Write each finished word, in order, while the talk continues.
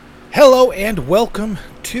Hello and welcome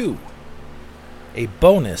to a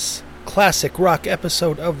bonus classic rock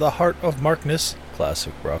episode of the Heart of Markness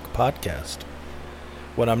Classic Rock Podcast.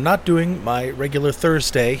 When I'm not doing my regular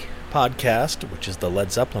Thursday podcast, which is the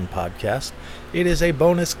Led Zeppelin podcast, it is a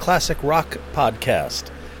bonus classic rock podcast.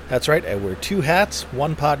 That's right, I wear two hats,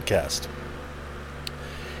 one podcast.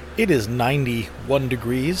 It is 91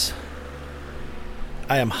 degrees.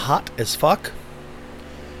 I am hot as fuck.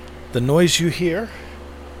 The noise you hear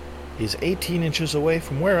is 18 inches away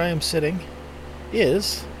from where I am sitting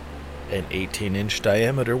is an 18-inch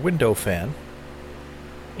diameter window fan,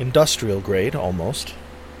 industrial grade almost,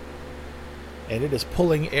 and it is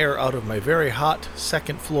pulling air out of my very hot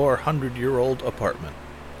second floor 100-year-old apartment.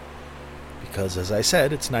 Because as I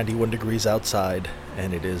said, it's 91 degrees outside,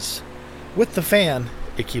 and it is, with the fan,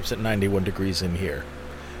 it keeps it 91 degrees in here.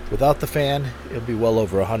 Without the fan, it would be well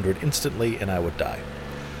over 100 instantly, and I would die.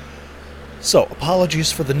 So,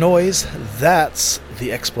 apologies for the noise. That's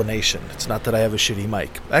the explanation. It's not that I have a shitty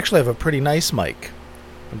mic. I actually have a pretty nice mic.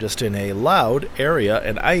 I'm just in a loud area,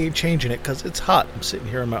 and I ain't changing it because it's hot. I'm sitting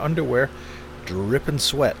here in my underwear, dripping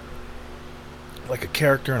sweat, like a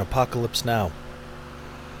character in Apocalypse Now.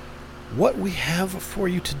 What we have for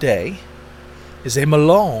you today is a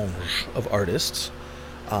melange of artists,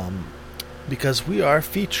 because we are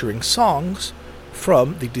featuring songs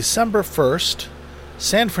from the December 1st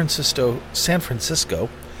San Francisco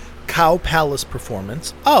Cow Palace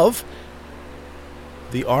performance of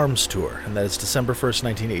the Arms Tour, and that is December 1st,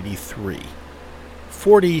 1983.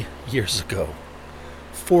 40 years ago.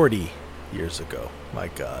 40 years ago. My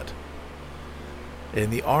God. In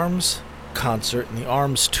the Arms concert and the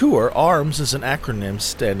Arms Tour, ARMS is an acronym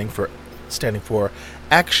standing for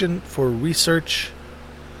Action for Research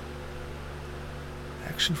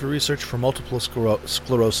for Multiple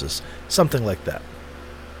Sclerosis, something like that.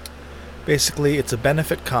 Basically, it's a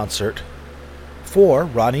benefit concert for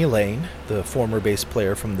Ronnie Lane, the former bass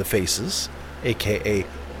player from The Faces, aka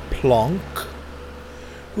Plonk,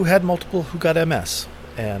 who got MS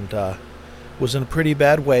and was in a pretty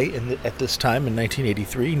bad way at this time in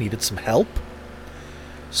 1983, needed some help.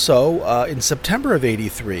 So, in September of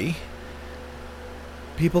 83,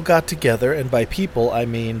 people got together, and by people, I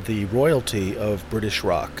mean the royalty of British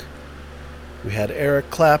rock. We had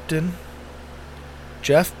Eric Clapton,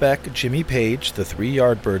 Jeff Beck, Jimmy Page, the Three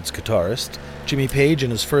Yardbirds guitarist, Jimmy Page in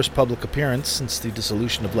his first public appearance since the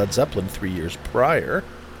dissolution of Led Zeppelin 3 years prior.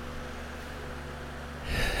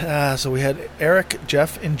 So we had Eric,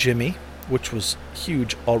 Jeff, and Jimmy, which was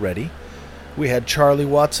huge already. We had Charlie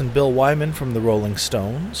Watts and Bill Wyman from the Rolling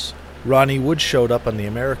Stones. Ronnie Wood showed up on the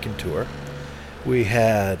American tour. We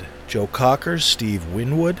had Joe Cocker, Steve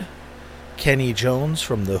Winwood, Kenny Jones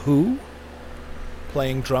from The Who,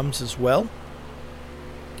 playing drums as well.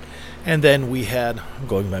 And then we had, I'm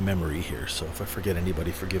going by memory here, so if I forget anybody,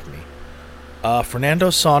 forgive me. Fernando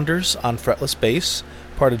Saunders on fretless bass,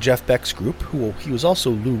 part of Jeff Beck's group, he was also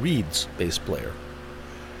Lou Reed's bass player.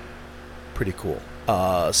 Pretty cool.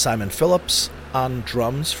 Simon Phillips on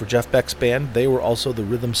drums for Jeff Beck's band. They were also the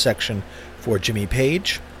rhythm section for Jimmy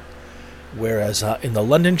Page. Whereas in the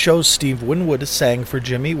London shows, Steve Winwood sang for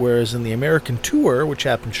Jimmy, whereas in the American tour, which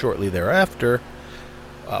happened shortly thereafter,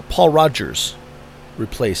 Paul Rodgers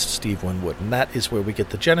replaced Steve Winwood, and that is where we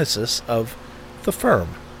get the genesis of The Firm.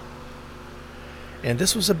 And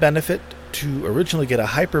this was a benefit to originally get a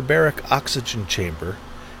hyperbaric oxygen chamber,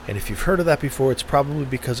 and if you've heard of that before, it's probably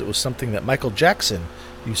because it was something that Michael Jackson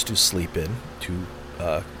used to sleep in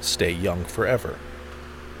to stay young forever.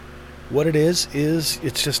 What it is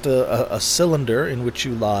it's just a cylinder in which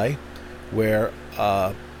you lie, where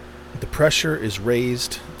the pressure is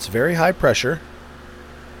raised. It's very high pressure,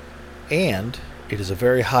 and it is a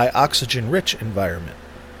very high oxygen-rich environment.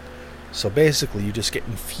 So basically, you just get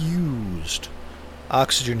infused.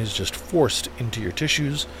 Oxygen is just forced into your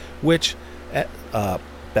tissues, which,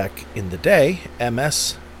 back in the day,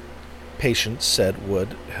 MS patients said would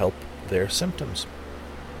help their symptoms.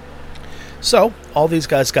 So, all these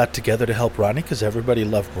guys got together to help Ronnie, because everybody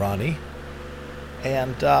loved Ronnie.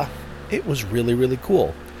 And it was really, really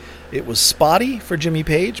cool. It was spotty for Jimmy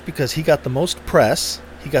Page, because he got the most press.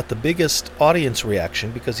 He got the biggest audience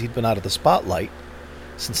reaction because he'd been out of the spotlight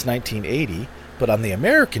since 1980, but on the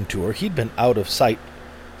American tour, he'd been out of sight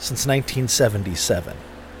since 1977.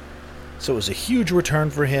 So it was a huge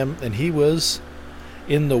return for him, and he was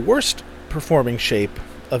in the worst performing shape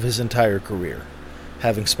of his entire career,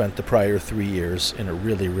 having spent the prior 3 years in a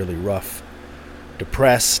really, really rough,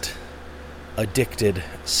 depressed, addicted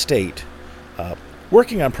state.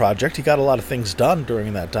 Working on project, he got a lot of things done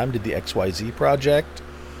during that time. Did the XYZ project.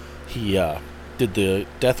 He did the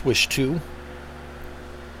Death Wish 2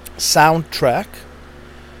 soundtrack,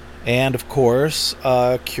 and of course,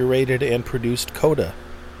 curated and produced Coda.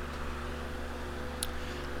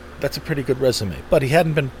 That's a pretty good resume, but he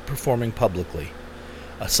hadn't been performing publicly.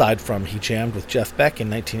 Aside from he jammed with Jeff Beck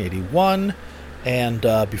in 1981, and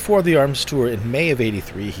before the Arms Tour in May of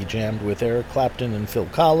 83, he jammed with Eric Clapton and Phil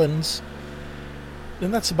Collins,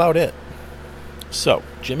 and that's about it. So,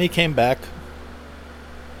 Jimmy came back,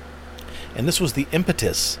 and this was the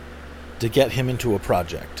impetus to get him into a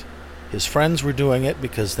project. His friends were doing it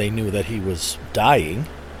because they knew that he was dying,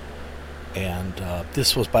 and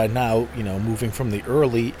this was by now, moving from the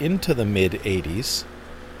early into the mid-'80s,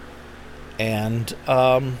 and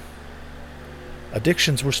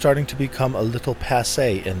addictions were starting to become a little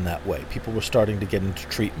passé in that way. People were starting to get into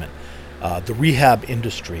treatment. The rehab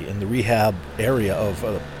industry and the rehab area of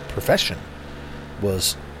a profession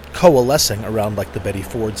was coalescing around like the Betty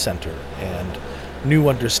Ford Center and new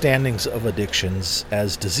understandings of addictions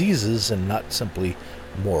as diseases and not simply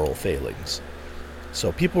moral failings.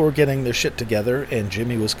 So people were getting their shit together, and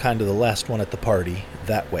Jimmy was kind of the last one at the party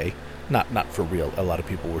that way. Not for real. A lot of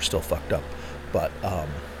people were still fucked up, but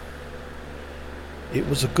it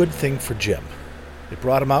was a good thing for Jim. It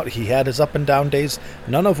brought him out. He had his up and down days.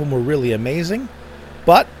 None of them were really amazing,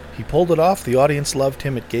 but he pulled it off. The audience loved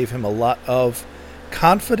him. It gave him a lot of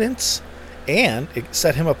confidence, and it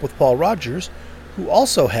set him up with Paul Rodgers, who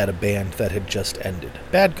also had a band that had just ended.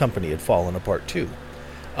 Bad Company had fallen apart too.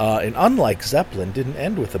 And unlike Zeppelin, didn't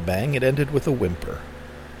end with a bang, it ended with a whimper.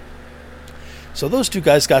 So those two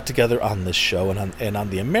guys got together on this show, and on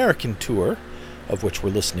the American tour, of which we're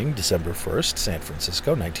listening, December 1st, San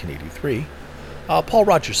Francisco, 1983, Paul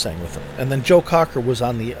Rodgers sang with them. And then Joe Cocker was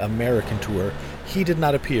on the American tour. He did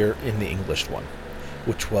not appear in the English one,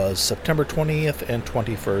 which was September 20th and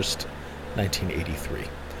 21st, 1983.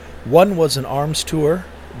 One was an Arms tour,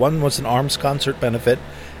 one was an Arms concert benefit,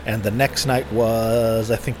 and the next night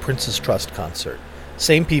was, I think, Prince's Trust concert.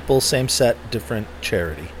 Same people, same set, different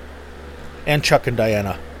charity. And Chuck and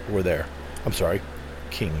Diana were there. I'm sorry,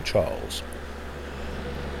 King Charles.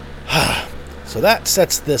 So that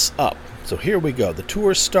sets this up. So here we go. The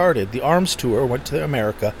tour started. The Arms tour went to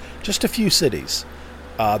America, just a few cities.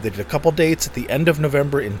 They did a couple dates at the end of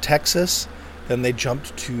November in Texas. Then they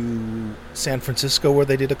jumped to San Francisco, where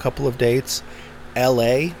they did a couple of dates.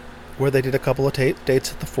 L.A., where they did a couple of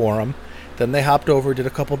dates at the Forum. Then they hopped over, did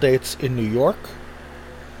a couple dates in New York.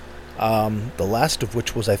 The last of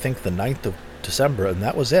which was, I think, the 9th of December, and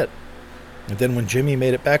that was it. And then when Jimmy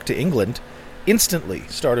made it back to England, instantly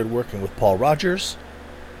started working with Paul Rodgers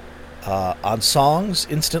on songs,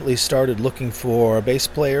 instantly started looking for bass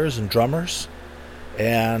players and drummers,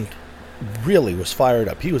 and really was fired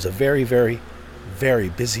up. He was a very, very, very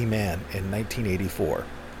busy man in 1984.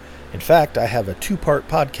 In fact, I have a 2-part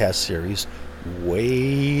podcast series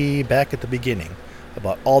way back at the beginning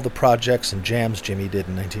about all the projects and jams Jimmy did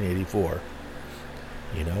in 1984.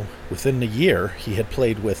 Within a year, he had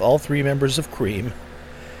played with all 3 members of Cream.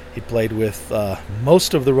 He played with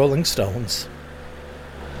most of the Rolling Stones.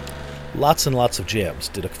 Lots and lots of jams.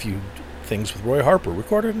 Did a few things with Roy Harper.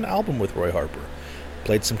 Recorded an album with Roy Harper.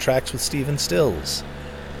 Played some tracks with Stephen Stills.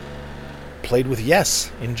 Played with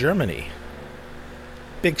Yes in Germany.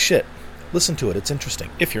 Big shit. Listen to it. It's interesting,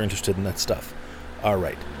 if you're interested in that stuff. All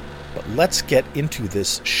right. But let's get into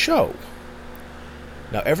this show.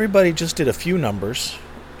 Now, everybody just did a few numbers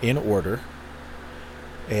in order,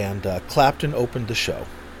 and Clapton opened the show.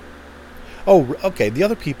 Oh, okay, the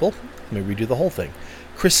other people, let me redo the whole thing.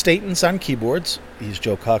 Chris Staten's on keyboards. He's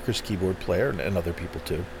Joe Cocker's keyboard player, and other people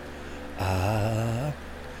too.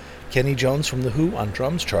 Kenny Jones from The Who on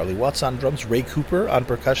drums. Charlie Watts on drums. Ray Cooper on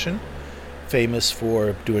percussion. Famous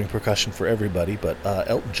for doing percussion for everybody, but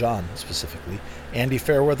Elton John specifically. Andy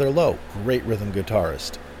Fairweather Lowe, great rhythm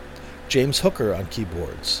guitarist. James Hooker on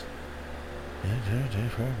keyboards.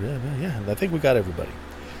 Yeah, I think we got everybody.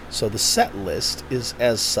 So the set list is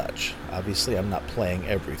as such. Obviously, I'm not playing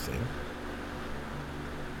everything.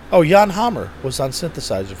 Oh, Jan Hammer was on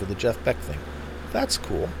synthesizer for the Jeff Beck thing. That's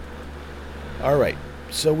cool. All right,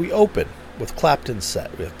 so we open with Clapton's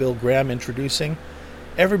set. We have Bill Graham introducing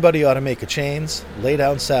Everybody Ought to Make a Chains, Lay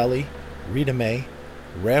Down Sally, Rita Mae,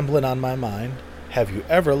 Ramblin' on My Mind, Have You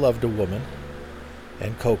Ever Loved a Woman,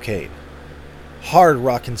 and Cocaine. Hard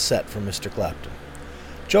rockin' set from Mr. Clapton.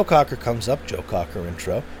 Joe Cocker comes up, Joe Cocker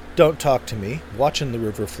intro. Don't Talk to Me, Watching the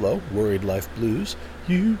River Flow, Worried Life Blues,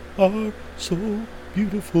 You Are So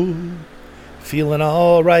Beautiful, Feeling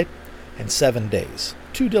All Right, and 7 Days.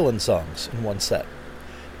 2 Dylan songs in one set.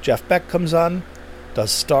 Jeff Beck comes on,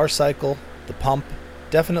 does Star Cycle, The Pump,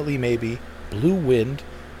 Definitely Maybe, Blue Wind,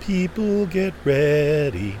 People Get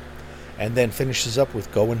Ready, and then finishes up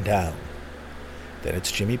with Going Down. Then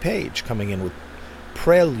it's Jimmy Page coming in with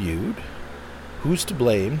Prelude, Who's to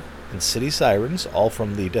Blame, and City Sirens, all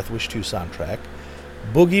from the Death Wish 2 soundtrack.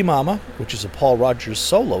 Boogie Mama, which is a Paul Rogers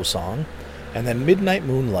solo song, and then Midnight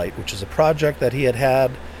Moonlight, which is a project that he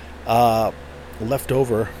had left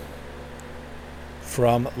over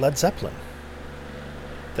from Led Zeppelin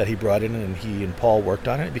that he brought in, and he and Paul worked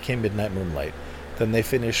on it. It became Midnight Moonlight. Then they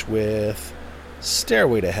finish with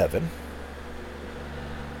Stairway to Heaven,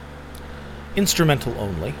 instrumental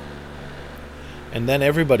only. And then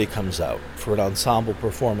everybody comes out for an ensemble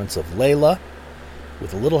performance of Layla,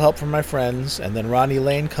 with a little help from my friends, and then Ronnie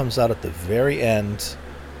Lane comes out at the very end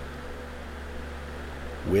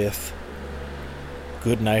with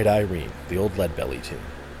Goodnight Irene, the old Leadbelly tune.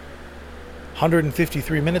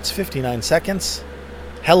 153 minutes, 59 seconds.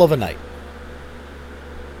 Hell of a night.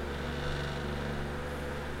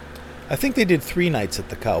 I think they did 3 nights at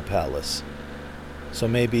the Cow Palace. So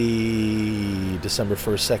maybe December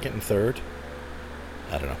 1st, 2nd, and 3rd.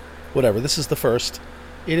 I don't know. Whatever, this is the first.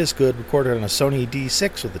 It is good. Recorded on a Sony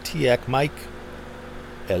D6 with a TAC mic.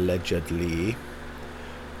 Allegedly.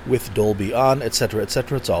 With Dolby on, etc.,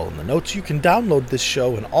 etc. It's all in the notes. You can download this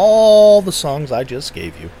show and all the songs I just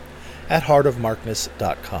gave you at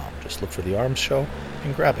heartofmarkness.com. Just look for The Arms Show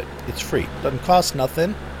and grab it. It's free. Doesn't cost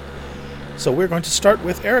nothing. So we're going to start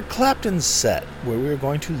with Eric Clapton's set, where we're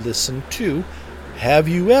going to listen to Have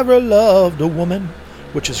You Ever Loved a Woman?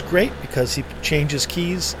 Which is great because he changes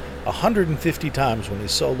keys 150 times when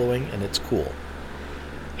he's soloing, and it's cool.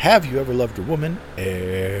 Have You Ever Loved a Woman?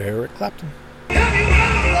 Eric Clapton. Have you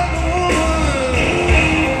ever loved a woman?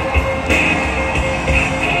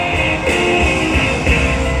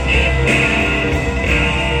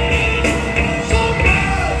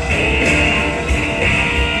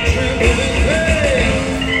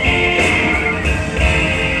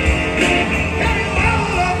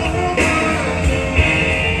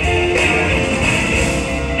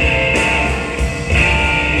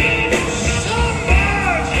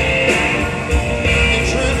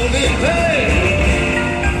 Hey!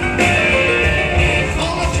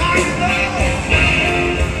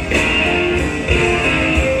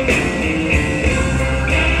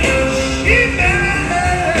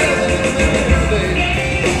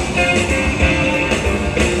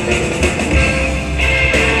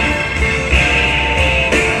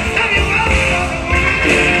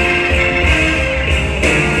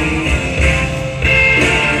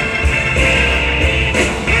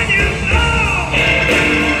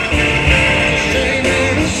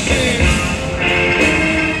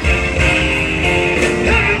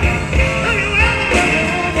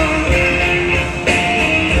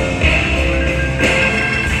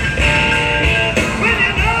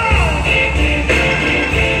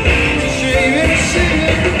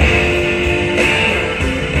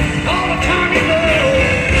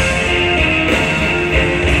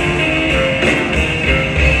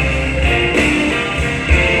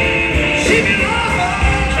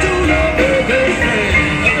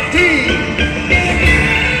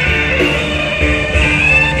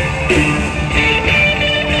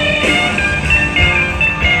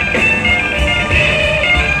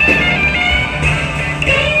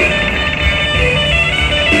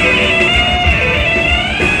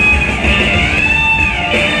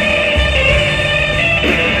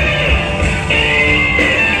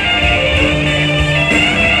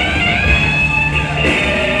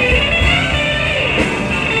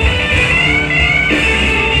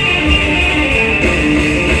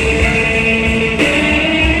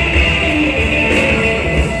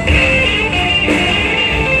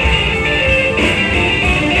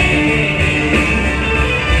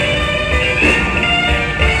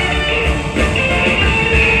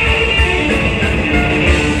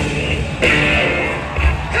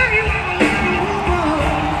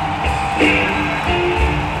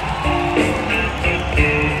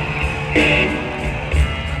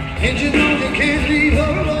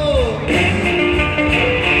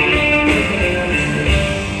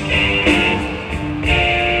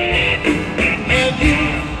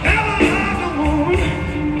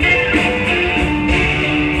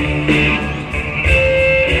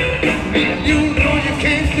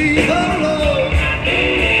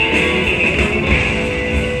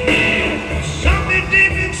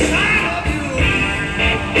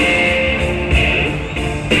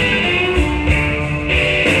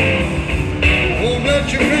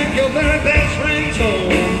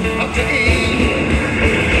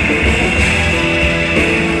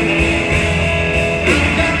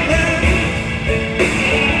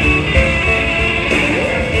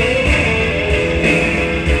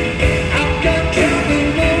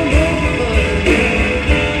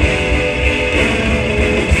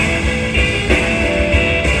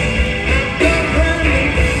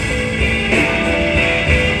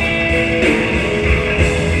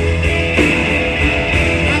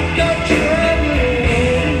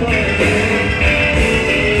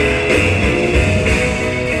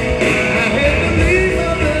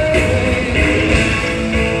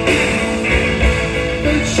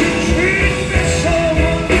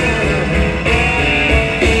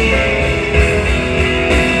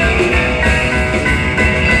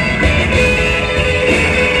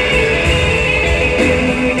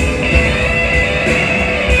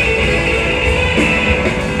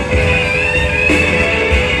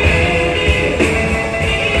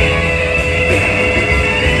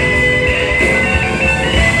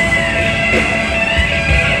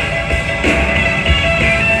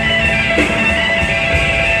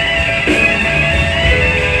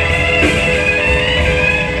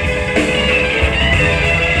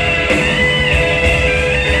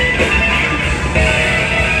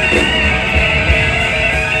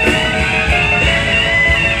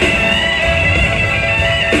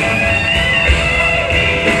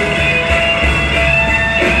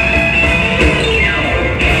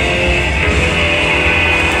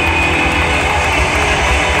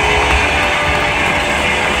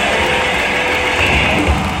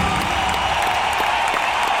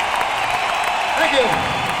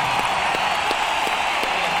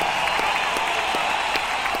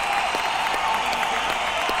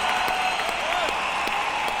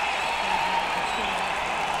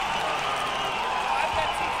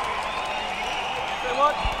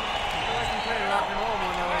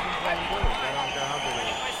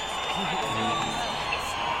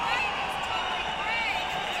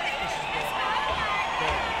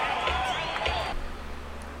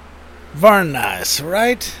 Very nice,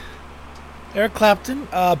 right? Eric Clapton,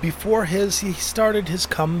 before he started his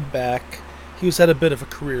comeback, he was at a bit of a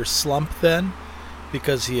career slump then,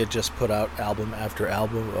 because he had just put out album after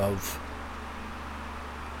album of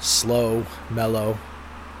slow, mellow.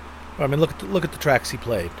 I mean, look at the tracks he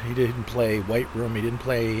played. He didn't play White Room. He didn't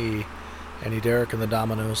play any Derek and the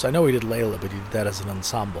Dominoes. I know he did Layla, but he did that as an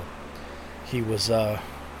ensemble. He was,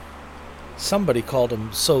 somebody called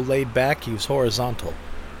him so laid back he was horizontal.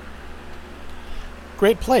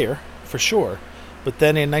 Great player, for sure. But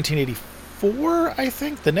then in 1984, I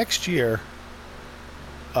think, the next year,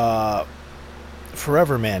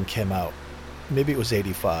 Forever Man came out. Maybe it was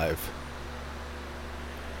 85.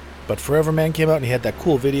 But Forever Man came out and he had that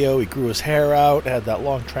cool video. He grew his hair out, had that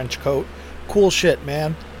long trench coat. Cool shit,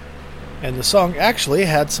 man. And the song actually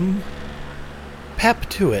had some pep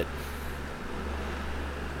to it.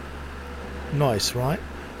 Nice, right?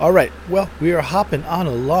 Alright, well, we are hopping on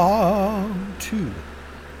along to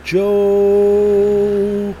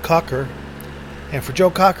Joe Cocker. And for Joe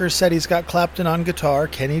Cocker, said he's got Clapton on guitar,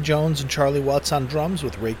 Kenny Jones and Charlie Watts on drums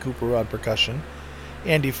with Ray Cooper on percussion,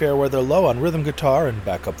 Andy Fairweather Lowe on rhythm guitar and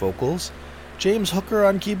backup vocals, James Hooker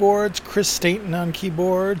on keyboards, Chris Stainton on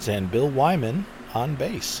keyboards, and Bill Wyman on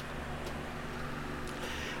bass.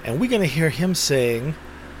 And we're going to hear him sing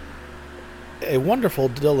a wonderful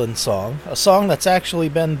Dylan song, a song that's actually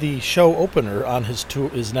been the show opener on his tour,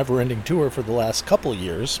 his never-ending tour for the last couple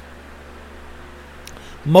years.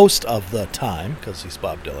 Most of the time, because he's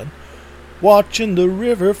Bob Dylan. Watching the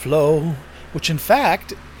River Flow, which in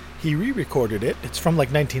fact, he re-recorded it. It's from like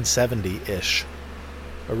 1970-ish,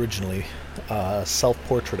 originally.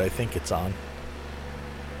 Self-Portrait, I think it's on.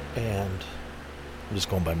 And I'm just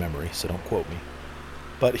going by memory, so don't quote me.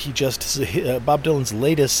 But Bob Dylan's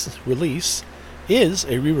latest release is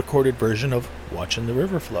a re-recorded version of Watching the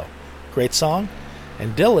River Flow. Great song,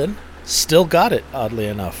 and Dylan still got it, oddly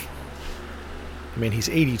enough. I mean, he's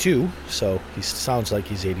 82, so he sounds like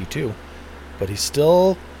he's 82, but he's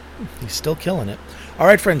still killing it. All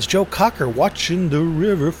right, friends, Joe Cocker, Watching the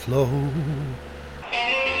River Flow.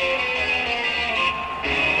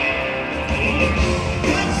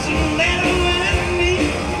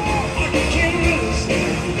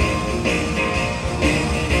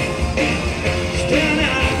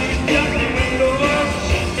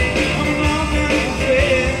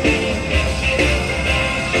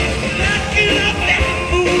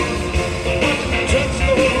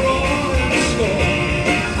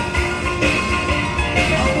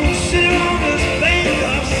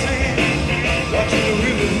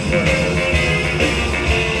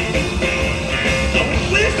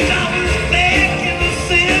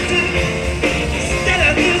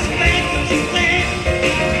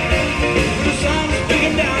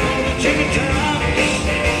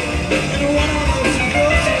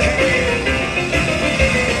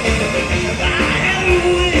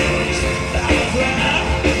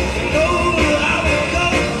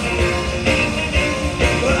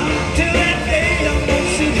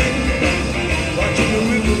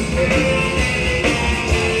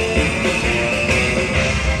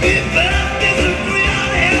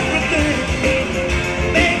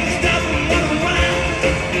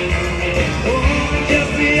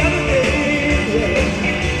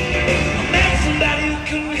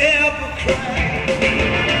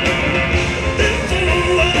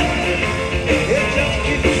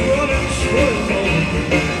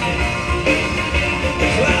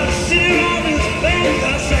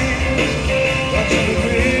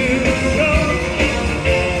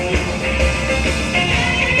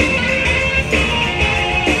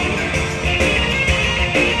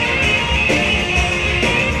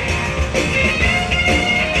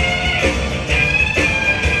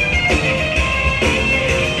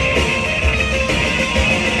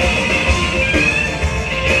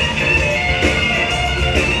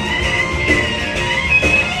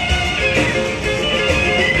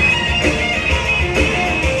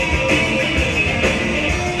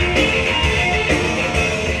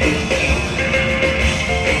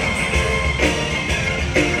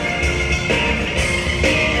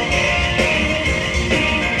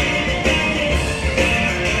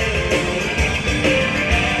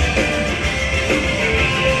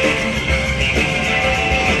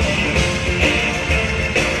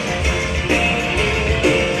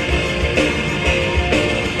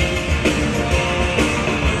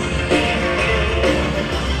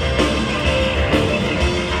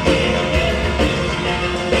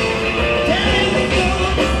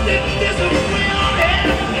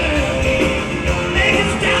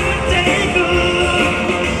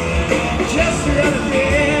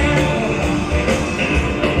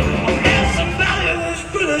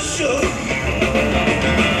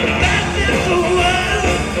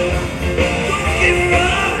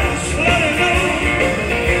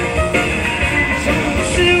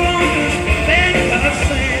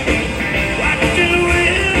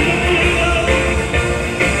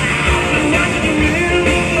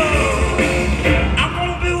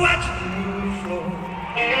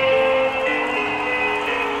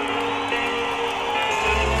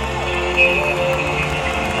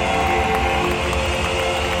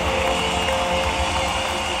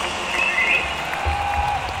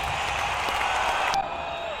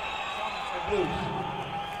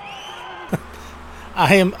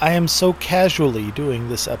 I am so casually doing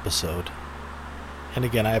this episode. And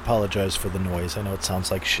again, I apologize for the noise. I know it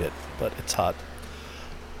sounds like shit, but it's hot.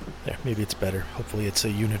 There, maybe it's better. Hopefully it's a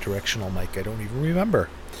unidirectional mic. I don't even remember.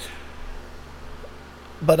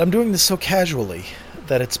 But I'm doing this so casually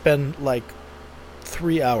that it's been like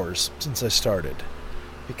 3 hours since I started.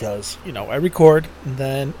 Because, I record, and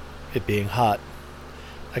then it being hot,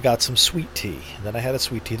 I got some sweet tea. And then I had a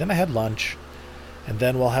sweet tea. Then I had lunch. And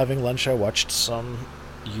then while having lunch, I watched some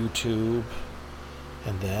YouTube.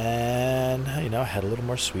 And then, I had a little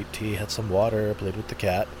more sweet tea, had some water, played with the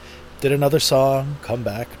cat, did another song, come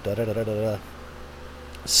back, da-da-da-da-da-da.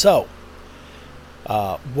 So,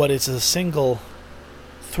 what is a single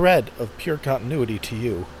thread of pure continuity to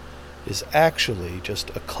you is actually just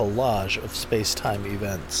a collage of space-time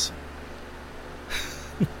events.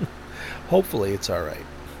 Hopefully it's alright.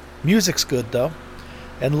 Music's good, though.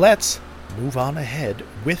 And let's move on ahead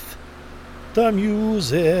with the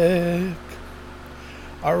music.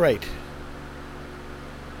 Alright.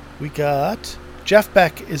 We got Jeff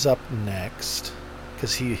Beck is up next,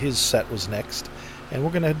 because his set was next. And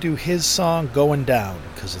we're going to do his song, Going Down,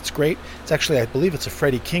 because it's great. It's actually, I believe it's a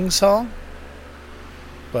Freddie King song.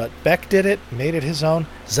 But Beck did it, made it his own.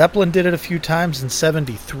 Zeppelin did it a few times in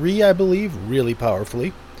 73, I believe, really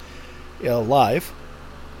powerfully. Live.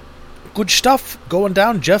 Good stuff. Going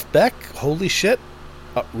Down, Jeff Beck. Holy shit.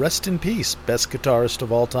 Rest in peace. Best guitarist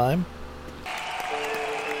of all time.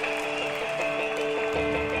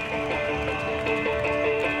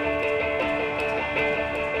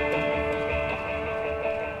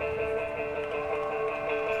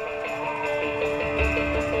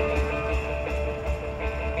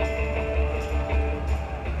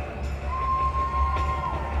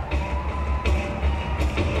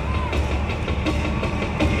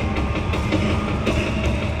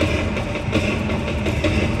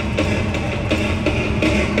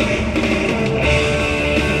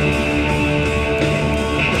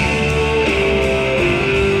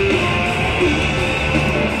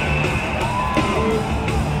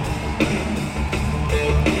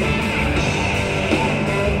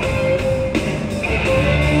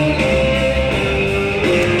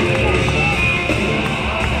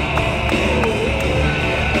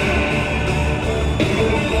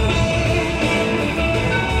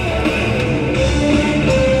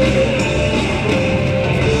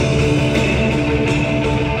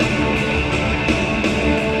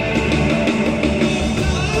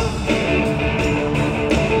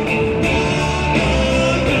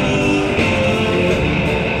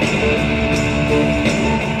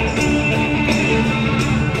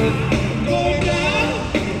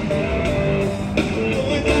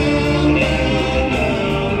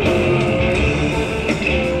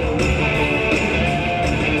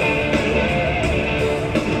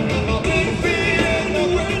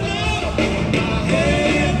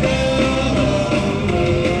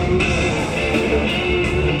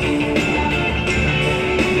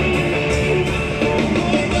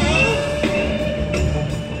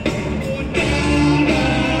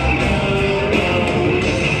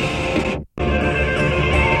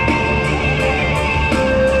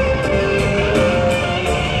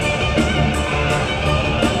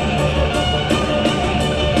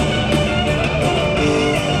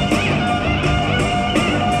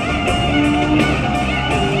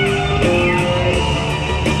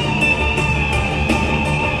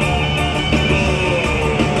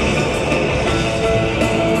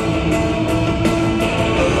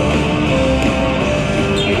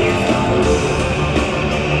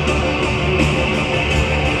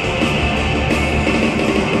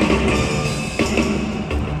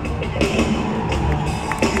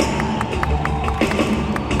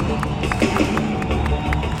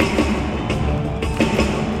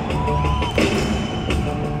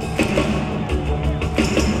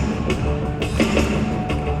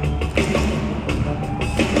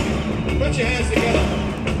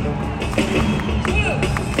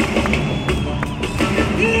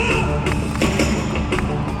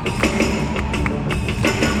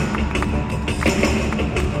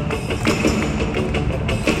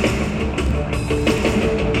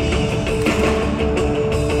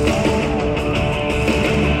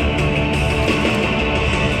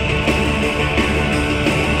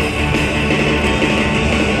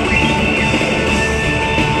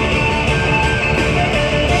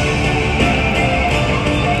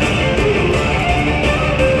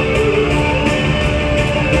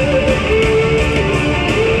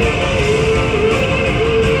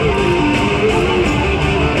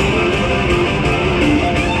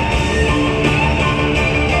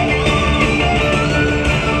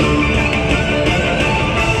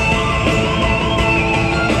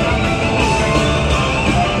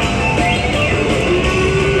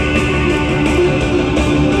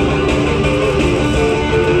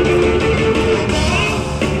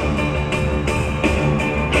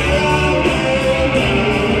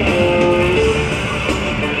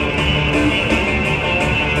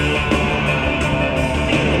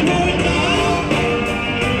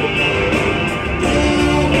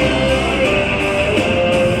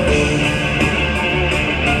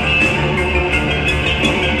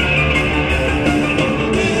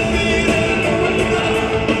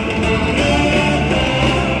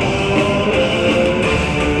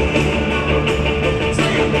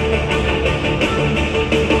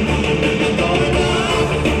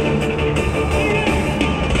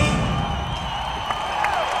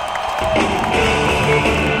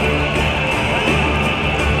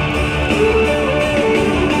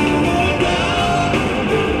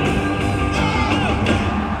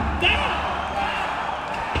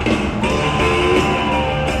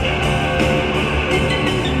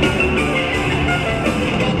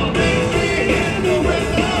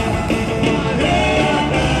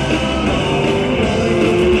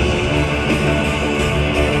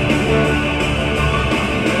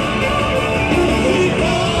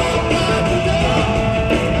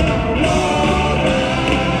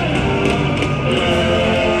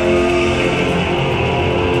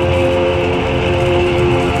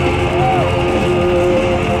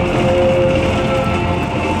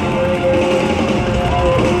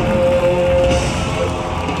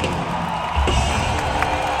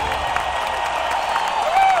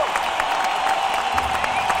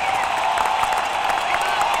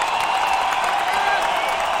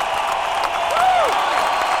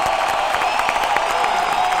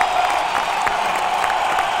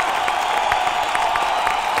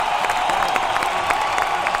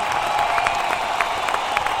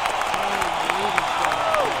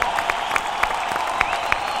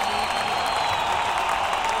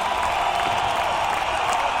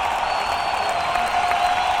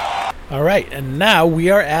 right, and now we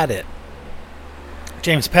are at it.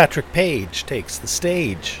 James Patrick Page takes the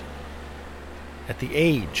stage at the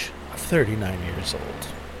age of 39 years old.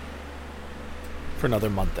 For another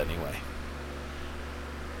month, anyway.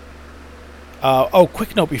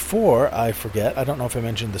 Quick note before I forget. I don't know if I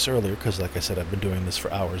mentioned this earlier, because like I said, I've been doing this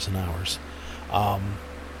for hours and hours.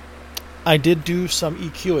 I did do some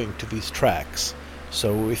EQing to these tracks.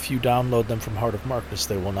 So if you download them from Heart of Marcus,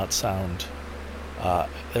 they will not sound...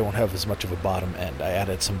 they won't have as much of a bottom end. I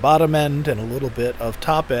added some bottom end and a little bit of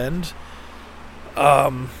top end.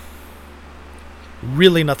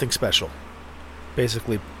 Really nothing special.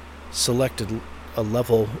 Basically selected a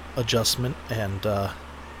level adjustment and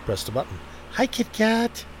pressed a button. Hi, Kit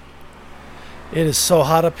Kat. It is so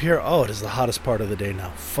hot up here. Oh, it is the hottest part of the day now.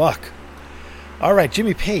 Fuck. Alright,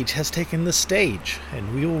 Jimmy Page has taken the stage,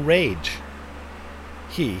 and we will rage.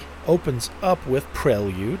 He opens up with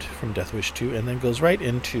Prelude from Death Wish 2, and then goes right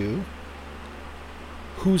into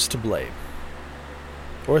Who's to Blame?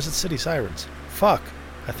 Or is it City Sirens? Fuck.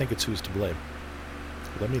 I think it's Who's to Blame.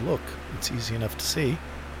 Let me look. It's easy enough to see.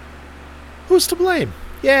 Who's to Blame?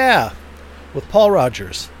 Yeah! With Paul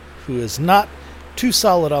Rogers, who is not too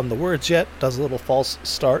solid on the words yet, does a little false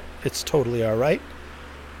start. It's totally alright,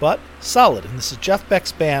 but solid. And this is Jeff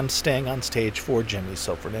Beck's band staying on stage for Jimmy.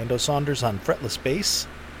 So Fernando Saunders on fretless bass.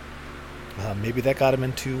 Maybe that got him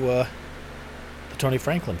into the Tony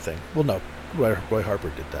Franklin thing. Well, no. Roy Harper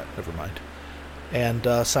did that. Never mind.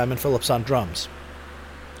 And Simon Phillips on drums.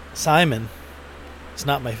 Simon is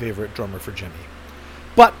not my favorite drummer for Jimmy.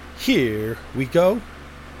 But here we go.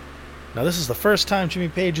 Now, this is the first time Jimmy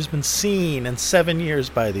Page has been seen in 7 years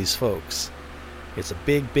by these folks. It's a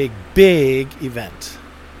big, big, big event.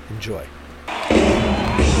 Enjoy.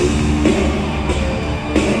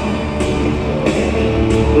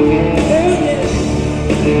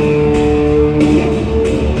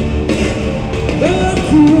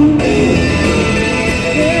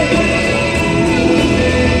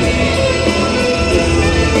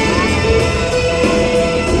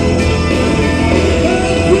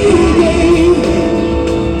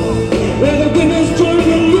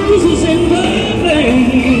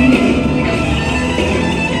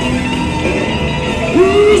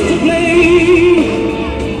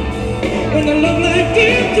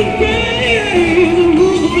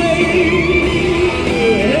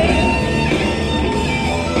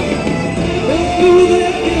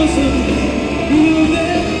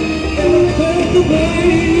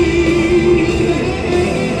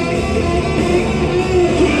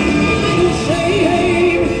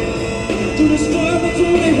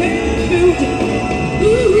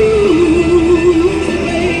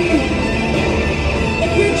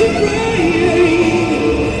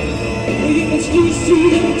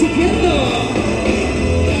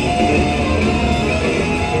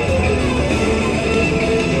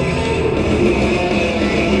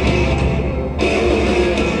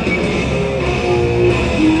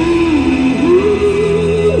 You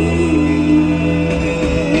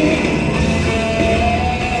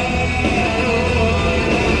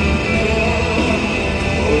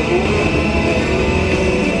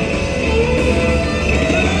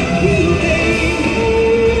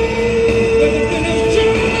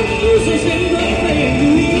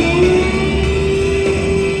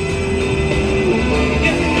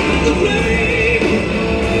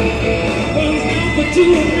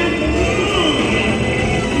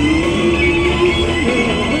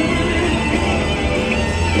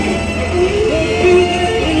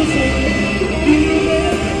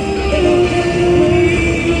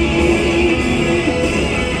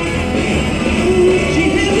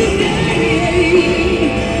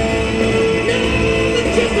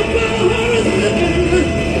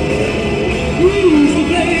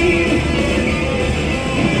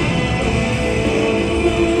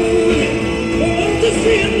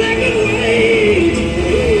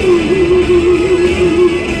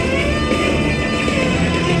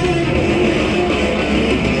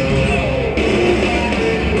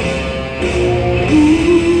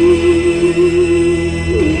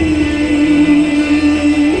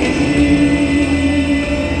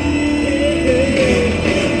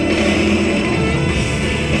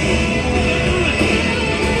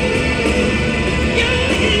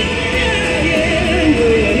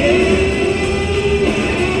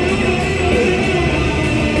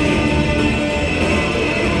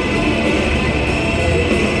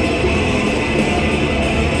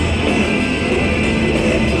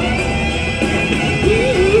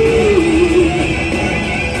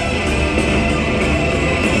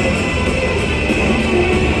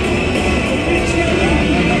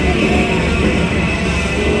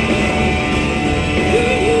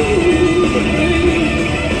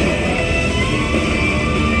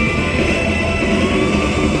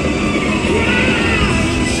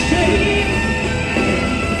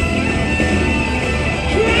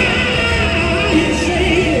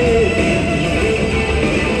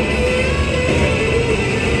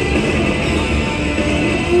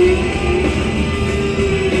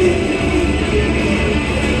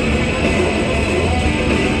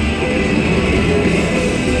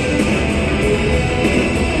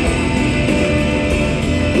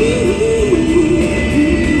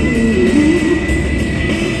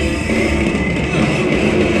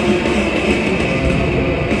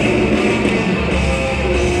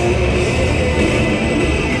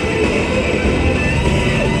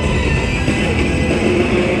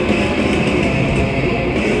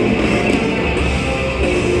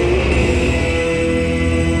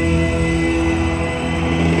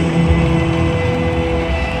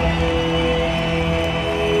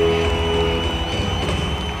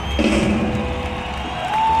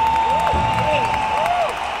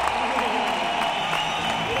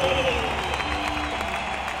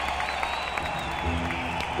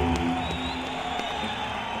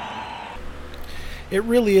it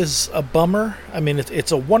really is a bummer. I mean,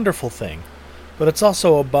 it's a wonderful thing, but it's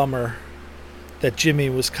also a bummer that Jimmy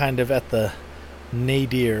was kind of at the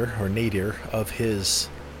nadir of his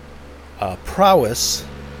prowess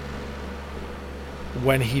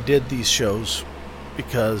when he did these shows,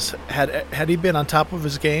 because had he been on top of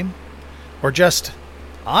his game, or just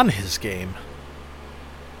on his game,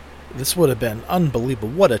 this would have been unbelievable.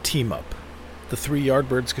 What a team up. The Three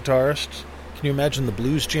Yardbirds guitarists. Can you imagine the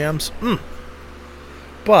blues jams?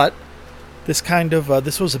 But this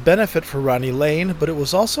this was a benefit for Ronnie Lane, but it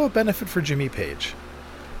was also a benefit for Jimmy Page.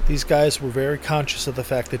 These guys were very conscious of the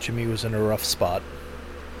fact that Jimmy was in a rough spot,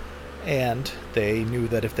 and they knew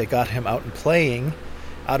that if they got him out and playing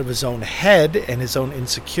out of his own head and his own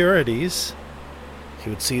insecurities, he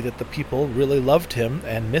would see that the people really loved him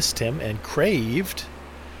and missed him and craved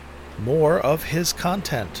more of his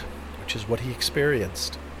content, which is what he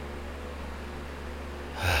experienced.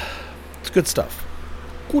 It's good stuff.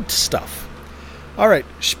 Good stuff. All right,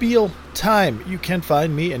 spiel time. You can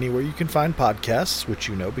find me anywhere you can find podcasts, which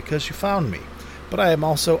you know because you found me. But I am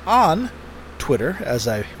also on Twitter, as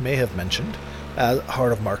I may have mentioned,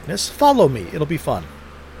 Heart of Markness. Follow me. It'll be fun.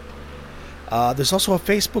 There's also a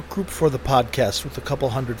Facebook group for the podcast with a couple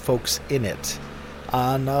hundred folks in it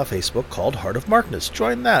on Facebook called Heart of Markness.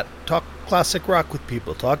 Join that. Talk classic rock with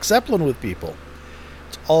people. Talk Zeppelin with people.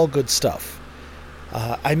 It's all good stuff.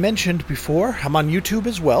 I mentioned before, I'm on YouTube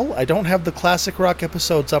as well. I don't have the classic rock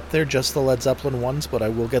episodes up there, just the Led Zeppelin ones, but I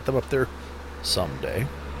will get them up there someday.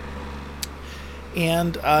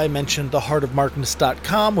 And I mentioned the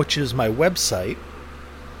heartofmarkness.com, which is my website,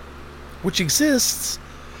 which exists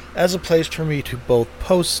as a place for me to both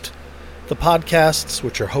post the podcasts,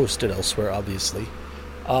 which are hosted elsewhere, obviously,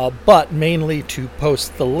 but mainly to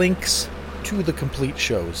post the links to the complete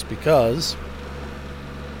shows, because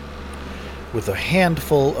with a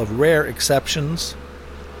handful of rare exceptions,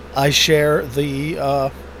 I share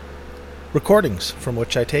the recordings from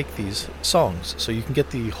which I take these songs. So you can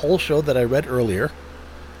get the whole show that I read earlier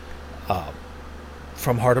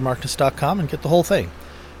from heartofmarkness.com and get the whole thing.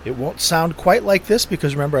 It won't sound quite like this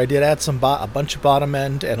because, remember, I did add a bunch of bottom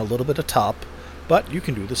end and a little bit of top, but you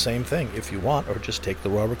can do the same thing if you want, or just take the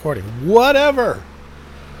raw recording. Whatever!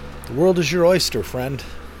 The world is your oyster, friend.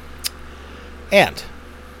 And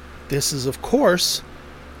this is, of course,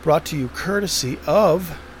 brought to you courtesy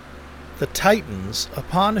of the Titans,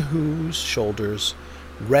 upon whose shoulders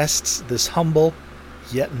rests this humble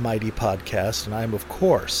yet mighty podcast. And I am, of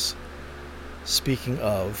course, speaking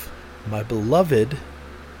of my beloved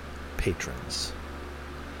patrons.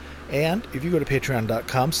 And if you go to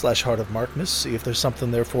patreon.com/heartofmarkness, see if there's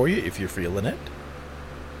something there for you, if you're feeling it.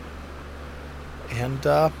 And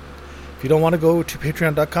if you don't want to go to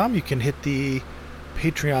patreon.com, you can hit the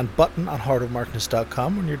Patreon button on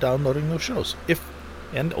heartofmarkness.com when you're downloading those shows. If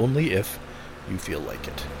and only if you feel like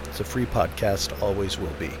it. It's a free podcast, always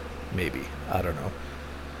will be. Maybe. I don't know.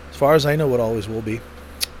 As far as I know, it always will be.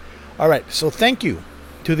 All right, so thank you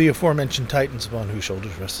to the aforementioned Titans, upon whose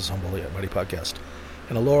shoulders rests this humble yet mighty podcast.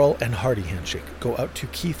 And a Laurel and Hardy handshake go out to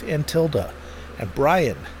Keith and Tilda, and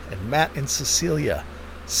Brian, and Matt and Cecilia,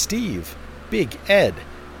 Steve, Big Ed,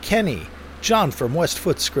 Kenny, John from West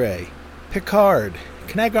Footscray, Picard,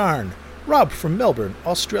 Knagarn, Rob from Melbourne,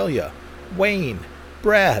 Australia, Wayne,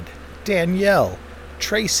 Brad, Danielle,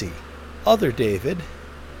 Tracy, Other David,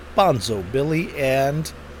 Bonzo Billy,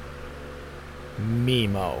 and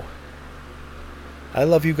Mimo. I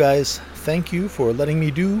love you guys. Thank you for letting me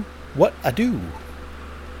do what I do.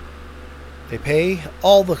 They pay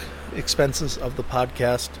all the expenses of the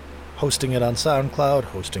podcast, hosting it on SoundCloud,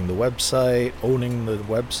 hosting the website, owning the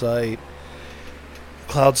website,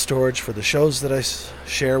 cloud storage for the shows that I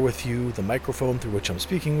share with you, the microphone through which I'm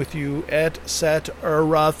speaking with you,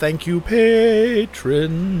 etc. Thank you, patrons.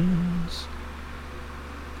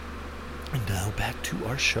 And now back to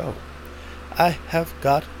our show. I have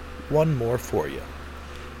got one more for you.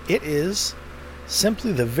 It is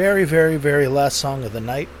simply the very, very, very last song of the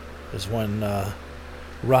night, is when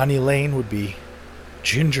Ronnie Lane would be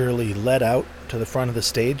gingerly led out to the front of the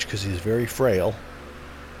stage because he's very frail.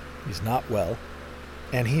 He's not well.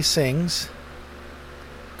 And he sings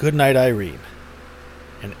Goodnight Irene.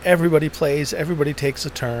 And everybody plays, everybody takes a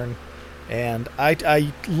turn. And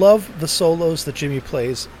I love the solos that Jimmy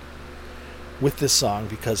plays with this song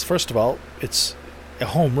because, first of all, it's a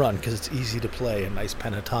home run because it's easy to play, a nice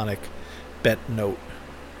pentatonic bent note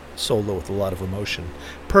solo with a lot of emotion.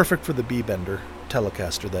 Perfect for the B-bender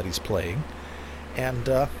Telecaster that he's playing. And,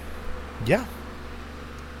 yeah.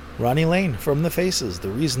 Ronnie Lane from the Faces, the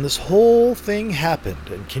reason this whole thing happened.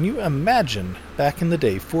 And can you imagine, back in the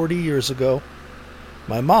day, 40 years ago,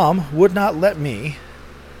 My mom would not let me,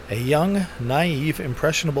 a young, naive,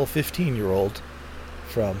 impressionable 15-year-old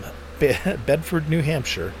from Bedford, New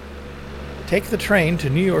Hampshire, take the train to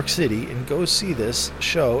New York City and go see this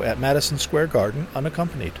show at Madison Square Garden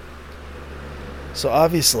unaccompanied. So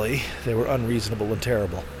obviously, they were unreasonable and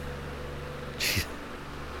terrible.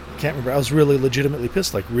 Can't remember. I was really legitimately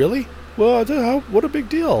pissed. Like, really? Well, what a big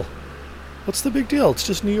deal. What's the big deal? It's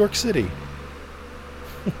just New York City.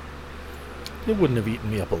 It wouldn't have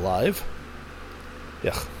eaten me up alive.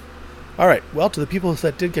 Yuck. All right. Well, to the people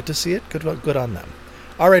that did get to see it, good on them.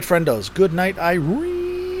 All right, friendos. Good night,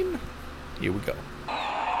 Irene. Here we go.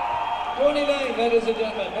 29, ladies and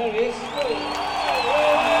gentlemen. There he is.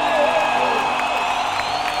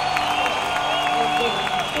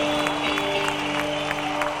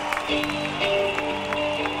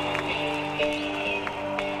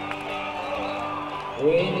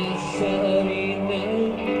 When it's Saturday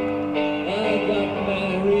night, I got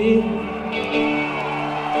married.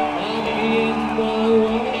 I'm me and my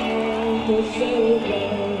wife to settle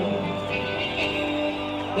down.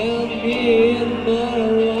 Now me and my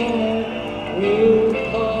wife will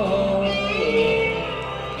party,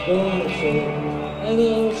 dancing, and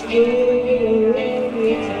I'll stay around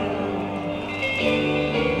the town.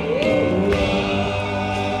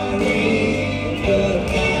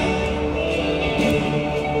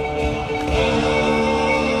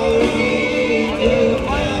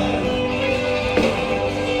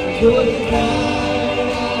 Good night,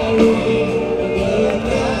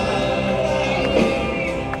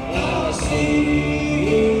 I'll see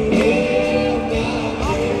you in my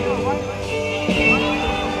dreams.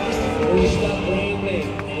 Stop rambling,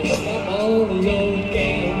 stop all the old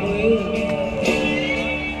gambling,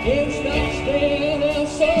 and stop staying out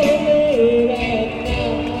so late at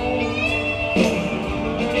night.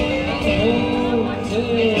 I'm home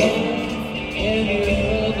tonight, and you're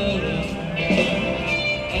coming.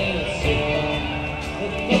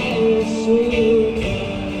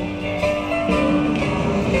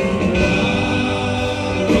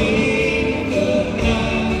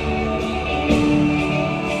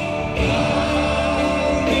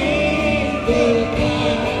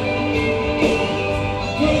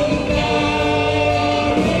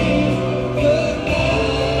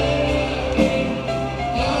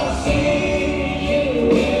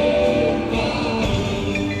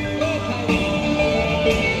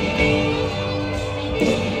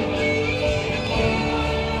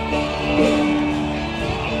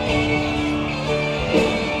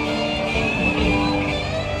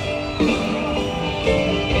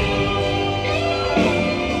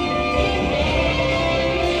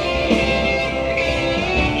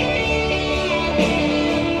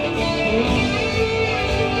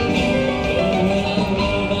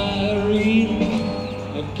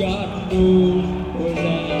 God knows what I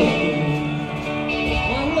do.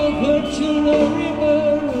 I love her till the river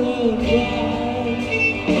runs dry.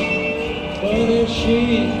 But if she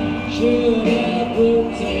should ever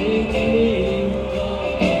take me home,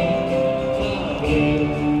 I'll give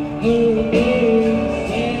her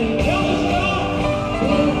words and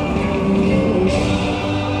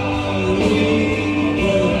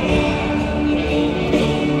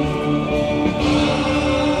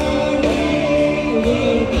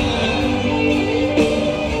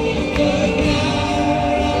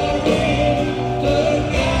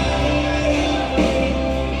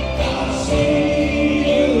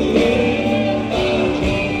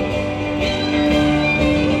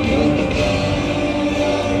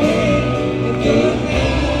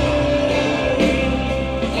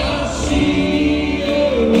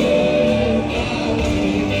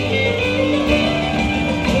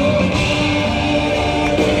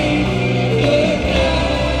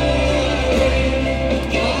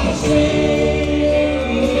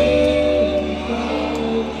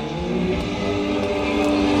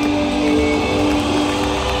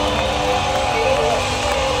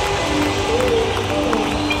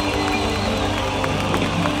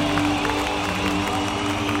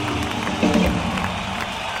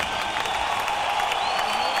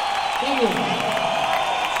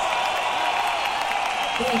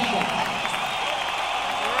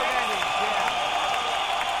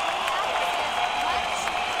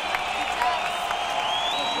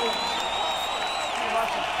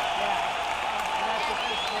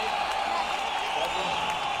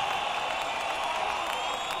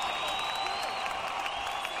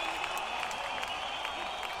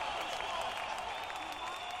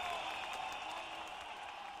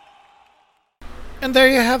And there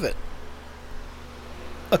you have it.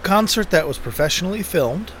 A concert that was professionally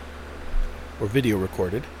filmed, or video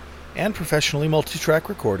recorded, and professionally multi-track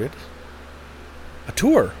recorded. a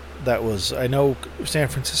tour that was, I know San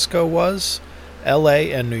Francisco was, LA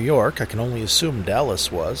and New York. I can only assume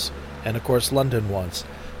Dallas was, and of course London was.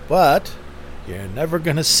 But you're never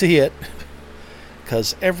going to see it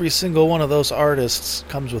because every single one of those artists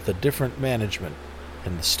comes with a different management.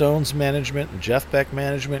 And the Stones management, and Jeff Beck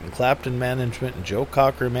management, and Clapton management, and Joe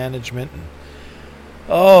Cocker management, and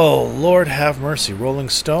oh, Lord have mercy, Rolling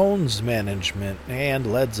Stones management,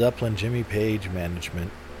 and Led Zeppelin, Jimmy Page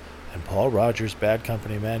management, and Paul Rogers Bad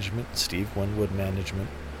Company management, and Steve Winwood management,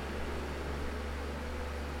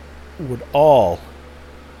 would all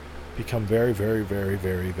become very, very, very,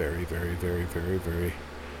 very, very, very, very, very, very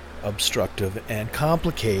obstructive and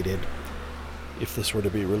complicated if this were to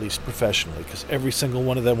be released professionally, because every single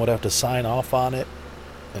one of them would have to sign off on it,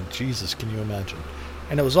 and Jesus, can you imagine?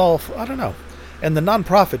 And it was all, I don't know, and the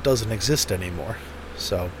nonprofit doesn't exist anymore,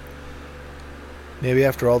 so maybe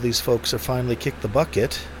after all these folks have finally kicked the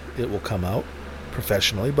bucket, it will come out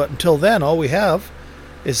professionally, but until then, all we have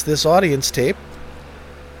is this audience tape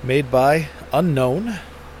made by Unknown.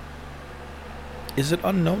 Is it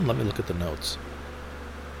Unknown? Let me look at the notes.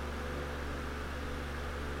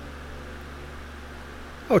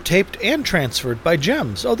 Oh, taped and transferred by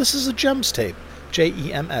Gems. Oh, this is a Gems tape.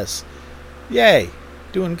 Jems. Yay.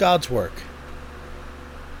 Doing God's work.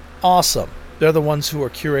 Awesome. They're the ones who are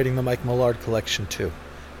curating the Mike Millard collection, too.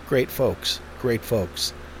 Great folks. Great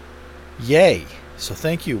folks. Yay. So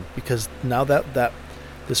thank you, because now that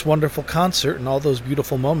this wonderful concert and all those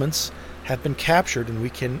beautiful moments have been captured, and we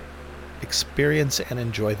can experience and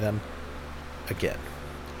enjoy them again.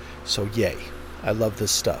 So yay. I love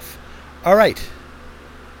this stuff. All right.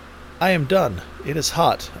 I am done. It is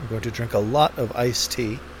hot. I'm going to drink a lot of iced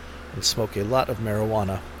tea and smoke a lot of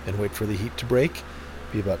marijuana and wait for the heat to break.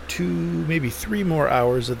 Be about 2, maybe 3 more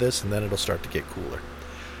hours of this, and then it'll start to get cooler.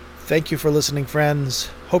 Thank you for listening, friends.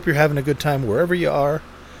 Hope you're having a good time wherever you are.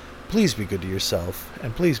 Please be good to yourself,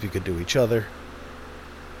 and please be good to each other.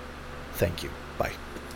 Thank you. Bye.